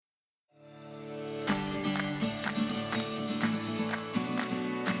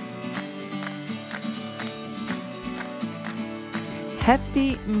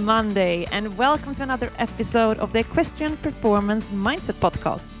Happy Monday and welcome to another episode of the Equestrian Performance Mindset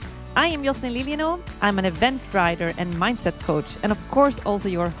Podcast. I am Jocelyn Liljeno. I'm an event writer and mindset coach, and of course also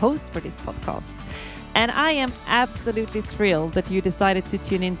your host for this podcast. And I am absolutely thrilled that you decided to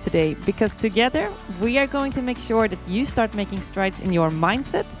tune in today, because together we are going to make sure that you start making strides in your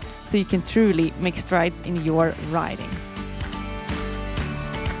mindset so you can truly make strides in your riding.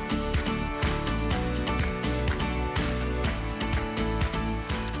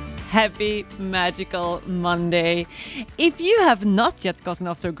 Happy Magical Monday. If you have not yet gotten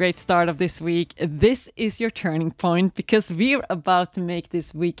off to a great start of this week, this is your turning point, because we're about to make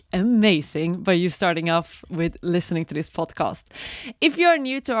this week amazing by you starting off with listening to this podcast. If you're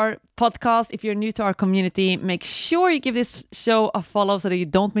new to our podcast, if you're new to our community, make sure you give this show a follow so that you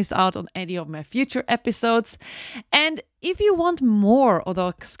don't miss out on any of my future episodes. And if you want more of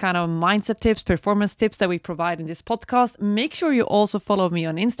those kind of mindset tips, performance tips that we provide in this podcast, make sure you also follow me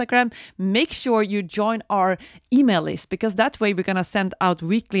on Instagram. Make sure you join our email list, because that way we're going to send out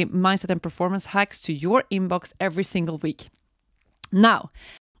weekly mindset and performance hacks to your inbox every single week. Now,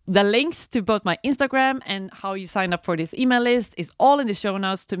 the links to both my Instagram and how you sign up for this email list is all in the show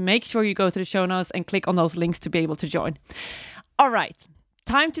notes, to make sure you go to the show notes and click on those links to be able to join. All right,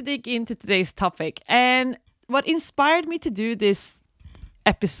 time to dig into today's topic. And what inspired me to do this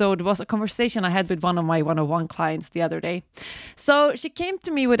episode was a conversation I had with one of my one-on-one clients the other day. So she came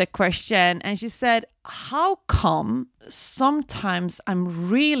to me with a question and she said, how come sometimes I'm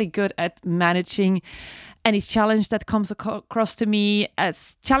really good at managing any challenge that comes across to me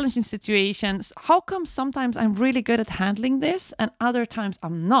as challenging situations? How come sometimes I'm really good at handling this and other times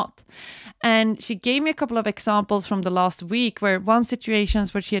I'm not? And she gave me a couple of examples from the last week, where one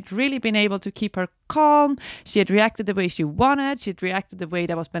situations where she had really been able to keep her calm. She had reacted the way she wanted. She had reacted the way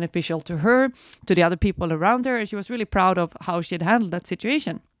that was beneficial to her, to the other people around her. And she was really proud of how she had handled that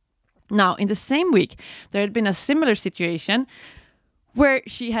situation. Now, in the same week, there had been a similar situation where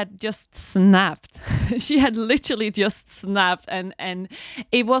she had just snapped. She had literally just snapped, and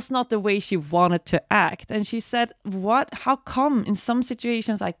it was not the way she wanted to act. And she said, how come in some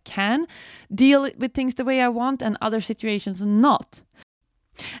situations I can deal with things the way I want and other situations not?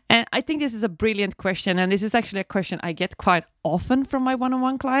 And I think this is a brilliant question. And this is actually a question I get quite often from my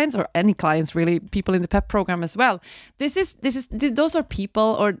one-on-one clients, or any clients, really, people in the PEP program as well. Those are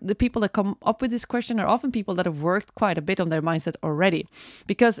people, or the people that come up with this question are often people that have worked quite a bit on their mindset already.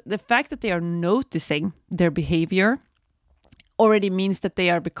 Because the fact that they are noticing their behavior already means that they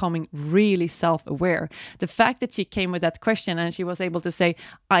are becoming really self-aware. The fact that she came with that question and she was able to say,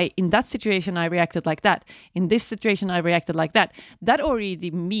 in that situation, I reacted like that. In this situation, I reacted like that. That already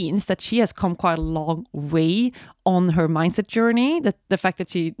means that she has come quite a long way on her mindset journey, that the fact that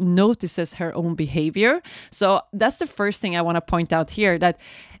she notices her own behavior. So that's the first thing I want to point out here, that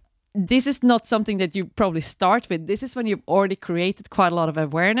this is not something that you probably start with. This is when you've already created quite a lot of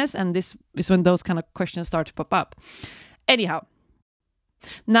awareness, and this is when those kind of questions start to pop up. Anyhow,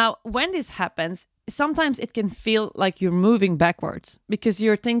 now, when this happens, sometimes it can feel like you're moving backwards, because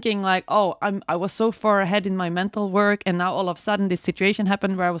you're thinking like, I was so far ahead in my mental work, and now all of a sudden this situation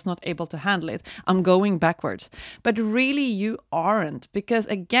happened where I was not able to handle it. I'm going backwards. But really you aren't, because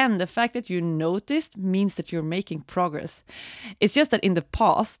again, the fact that you noticed means that you're making progress. It's just that in the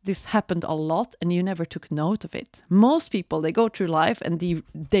past, this happened a lot and you never took note of it. Most people, they go through life and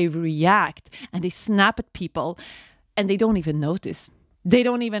they react and they snap at people and they don't even notice. They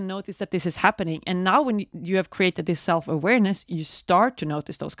don't even notice that this is happening. And now when you have created this self-awareness, you start to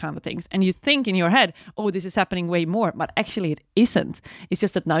notice those kind of things. And you think in your head, this is happening way more. But actually it isn't. It's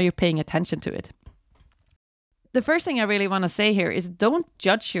just that now you're paying attention to it. The first thing I really want to say here is, don't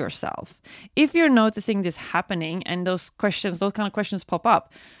judge yourself. If you're noticing this happening and those kind of questions pop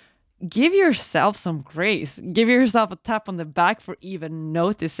up, give yourself some grace. Give yourself a tap on the back for even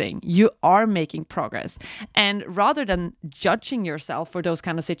noticing. You are making progress. And rather than judging yourself for those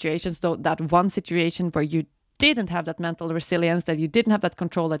kind of situations, though, that one situation where you didn't have that mental resilience, that you didn't have that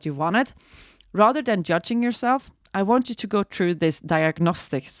control that you wanted, rather than judging yourself, I want you to go through this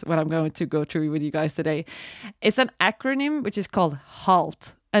diagnostics, what I'm going to go through with you guys today. It's an acronym which is called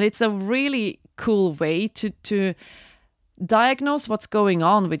HALT. And it's a really cool way to diagnose what's going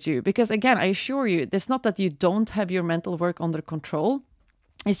on with you. Because again, I assure you, it's not that you don't have your mental work under control.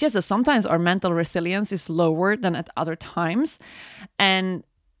 It's just that sometimes our mental resilience is lower than at other times. And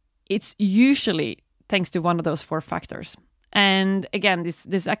it's usually thanks to one of those four factors. And again,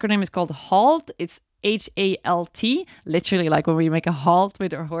 this acronym is called HALT. It's HALT, literally like when we make a halt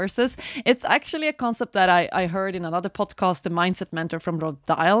with our horses. It's actually a concept that I heard in another podcast, The Mindset Mentor from Rob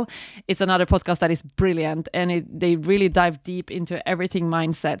Dial. It's another podcast that is brilliant, and they really dive deep into everything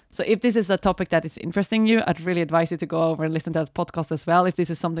mindset. So if this is a topic that is interesting you, I'd really advise you to go over and listen to that podcast as well, if this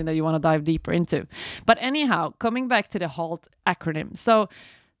is something that you want to dive deeper into. But anyhow, coming back to the HALT acronym. So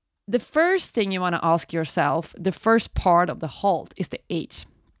the first thing you want to ask yourself, the first part of the HALT, is the H.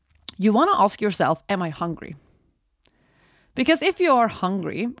 You want to ask yourself, am I hungry? Because if you are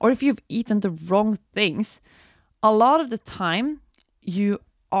hungry, or if you've eaten the wrong things, a lot of the time you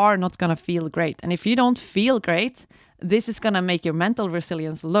are not going to feel great. And if you don't feel great, this is going to make your mental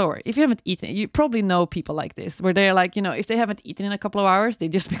resilience lower. If you haven't eaten, you probably know people like this, where they're like, if they haven't eaten in a couple of hours, they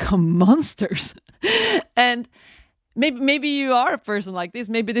just become monsters. And maybe you are a person like this.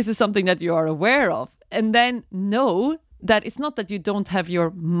 Maybe this is something that you are aware of. And then know that it's not that you don't have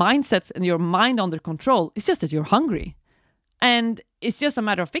your mindsets and your mind under control. It's just that you're hungry. And it's just a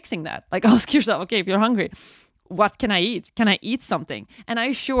matter of fixing that. Like, ask yourself, okay, if you're hungry, what can I eat? Can I eat something? And I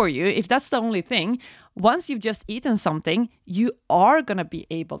assure you, if that's the only thing, once you've just eaten something, you are going to be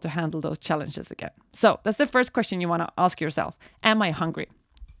able to handle those challenges again. So that's the first question you want to ask yourself. Am I hungry?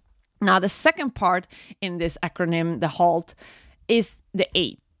 Now, the second part in this acronym, the HALT, is the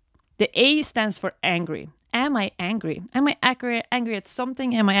A. The A stands for angry. Am I angry? Am I angry at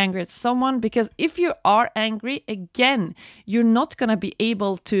something? Am I angry at someone? Because if you are angry, again, you're not going to be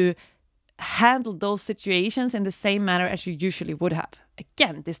able to handle those situations in the same manner as you usually would have.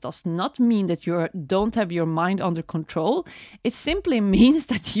 Again, this does not mean that you don't have your mind under control. It simply means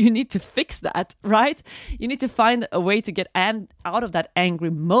that you need to fix that, right? You need to find a way to get out of that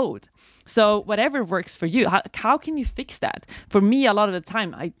angry mode. So whatever works for you, how can you fix that? For me, a lot of the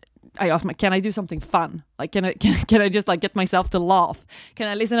time, I ask can I do something fun? Like, can I just like get myself to laugh? Can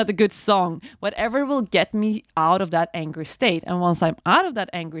I listen to a good song? Whatever will get me out of that angry state. And once I'm out of that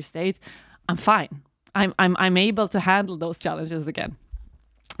angry state, I'm fine. I'm able to handle those challenges again.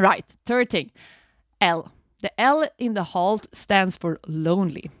 Right. Third thing, L. The L in the HALT stands for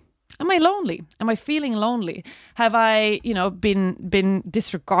lonely. Am I lonely? Am I feeling lonely? Have I, been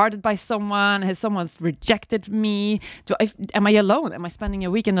disregarded by someone? Has someone rejected me? Am I alone? Am I spending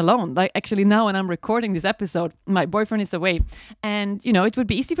a weekend alone? Like, actually, now when I'm recording this episode, my boyfriend is away, and it would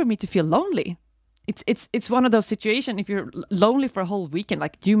be easy for me to feel lonely. It's one of those situations. If you're lonely for a whole weekend,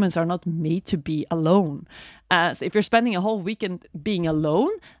 like, humans are not made to be alone. So if you're spending a whole weekend being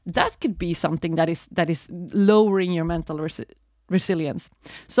alone, that could be something that is lowering your mental resilience.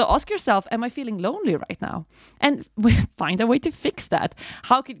 So ask yourself, am I feeling lonely right now? And find a way to fix that.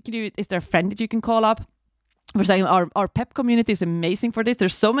 How can you? Is there a friend that you can call up? For saying our PEP community is amazing for this.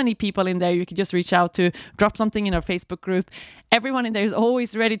 There's so many people in there you can just reach out to, drop something in our Facebook group. Everyone in there is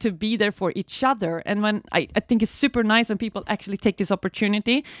always ready to be there for each other. And when I think it's super nice when people actually take this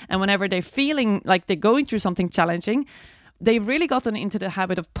opportunity, and whenever they're feeling like they're going through something challenging, they've really gotten into the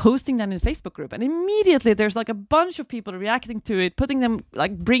habit of posting that in the Facebook group. And immediately there's like a bunch of people reacting to it,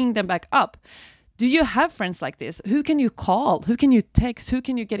 bringing them back up. Do you have friends like this? Who can you call? Who can you text? Who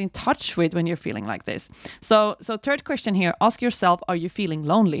can you get in touch with when you're feeling like this? So third question here, ask yourself, are you feeling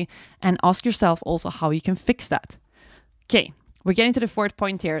lonely? And ask yourself also how you can fix that. Okay, we're getting to the fourth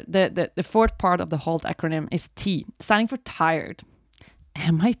point here. The fourth part of the HALT acronym is T, standing for tired.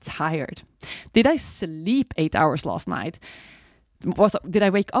 Am I tired? Did I sleep 8 hours last night? Did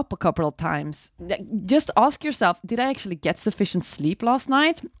I wake up a couple of times? Just ask yourself, did I actually get sufficient sleep last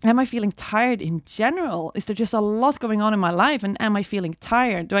night? Am I feeling tired in general? Is there just a lot going on in my life? And am I feeling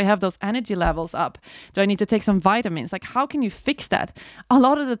tired? Do I have those energy levels up? Do I need to take some vitamins? Like, how can you fix that? A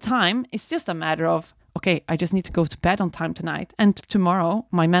lot of the time, it's just a matter of, okay, I just need to go to bed on time tonight. And tomorrow,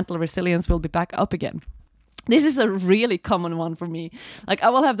 my mental resilience will be back up again. This is a really common one for me. Like, I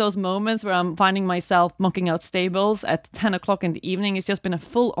will have those moments where I'm finding myself mucking out stables at 10 o'clock in the evening. It's just been a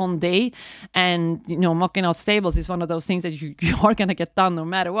full-on day. And, mucking out stables is one of those things that you are going to get done no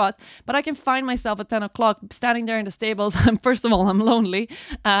matter what. But I can find myself at 10 o'clock standing there in the stables. First of all, I'm lonely.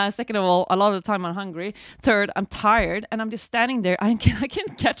 Second of all, a lot of the time I'm hungry. Third, I'm tired. And I'm just standing there. I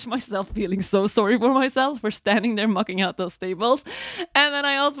can catch myself feeling so sorry for myself for standing there mucking out those stables. And then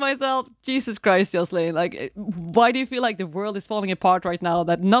I ask myself, Jesus Christ, Jocelyn, like, why do you feel like the world is falling apart right now,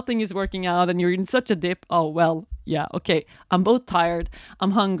 that nothing is working out and you're in such a dip? Oh, well, yeah, okay. I'm both tired,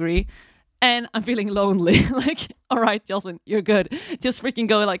 I'm hungry, and I'm feeling lonely. Like, all right, Jocelyn, you're good. Just freaking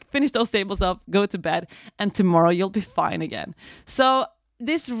go, finish those tables up, go to bed, and tomorrow you'll be fine again. So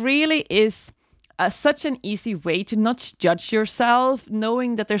this really is such an easy way to not judge yourself,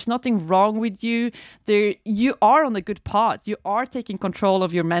 knowing that there's nothing wrong with you. You are on a good path. You are taking control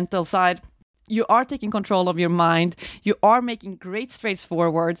of your mental side. You are taking control of your mind. You are making great strides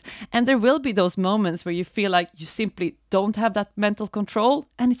forwards. And there will be those moments where you feel like you simply don't have that mental control.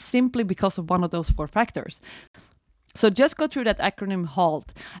 And it's simply because of one of those 4 factors. So just go through that acronym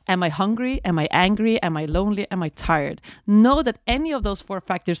HALT. Am I hungry? Am I angry? Am I lonely? Am I tired? Know that any of those 4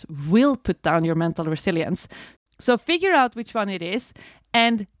 factors will put down your mental resilience. So figure out which one it is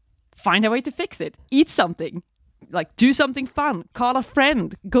and find a way to fix it. Eat something. Like, do something fun, call a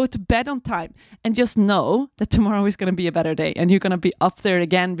friend, go to bed on time, and just know that tomorrow is going to be a better day and you're going to be up there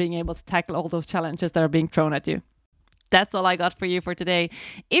again, being able to tackle all those challenges that are being thrown at you. That's all I got for you for today.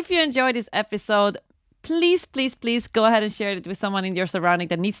 If you enjoyed this episode, please go ahead and share it with someone in your surrounding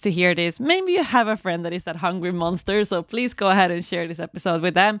that needs to hear this. Maybe you have a friend that is that hungry monster, so please go ahead and share this episode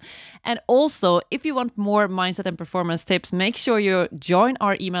with them. And also, if you want more mindset and performance tips, make sure you join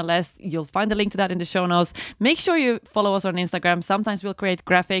our email list. You'll find the link to that in the show notes. Make sure you follow us on Instagram. Sometimes we'll create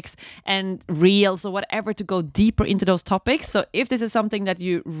graphics and reels or whatever to go deeper into those topics. So if this is something that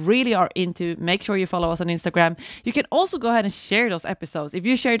you really are into, make sure you follow us on Instagram. You can also go ahead and share those episodes. If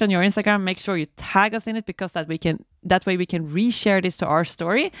you share it on your Instagram, make sure you tag us in it, because that way we can reshare this to our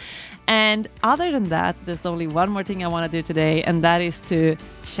story. And other than that, there's only one more thing I want to do today, and that is to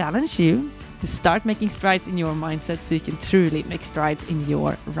challenge you to start making strides in your mindset so you can truly make strides in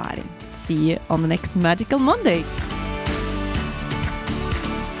your writing. See you on the next Magical Monday.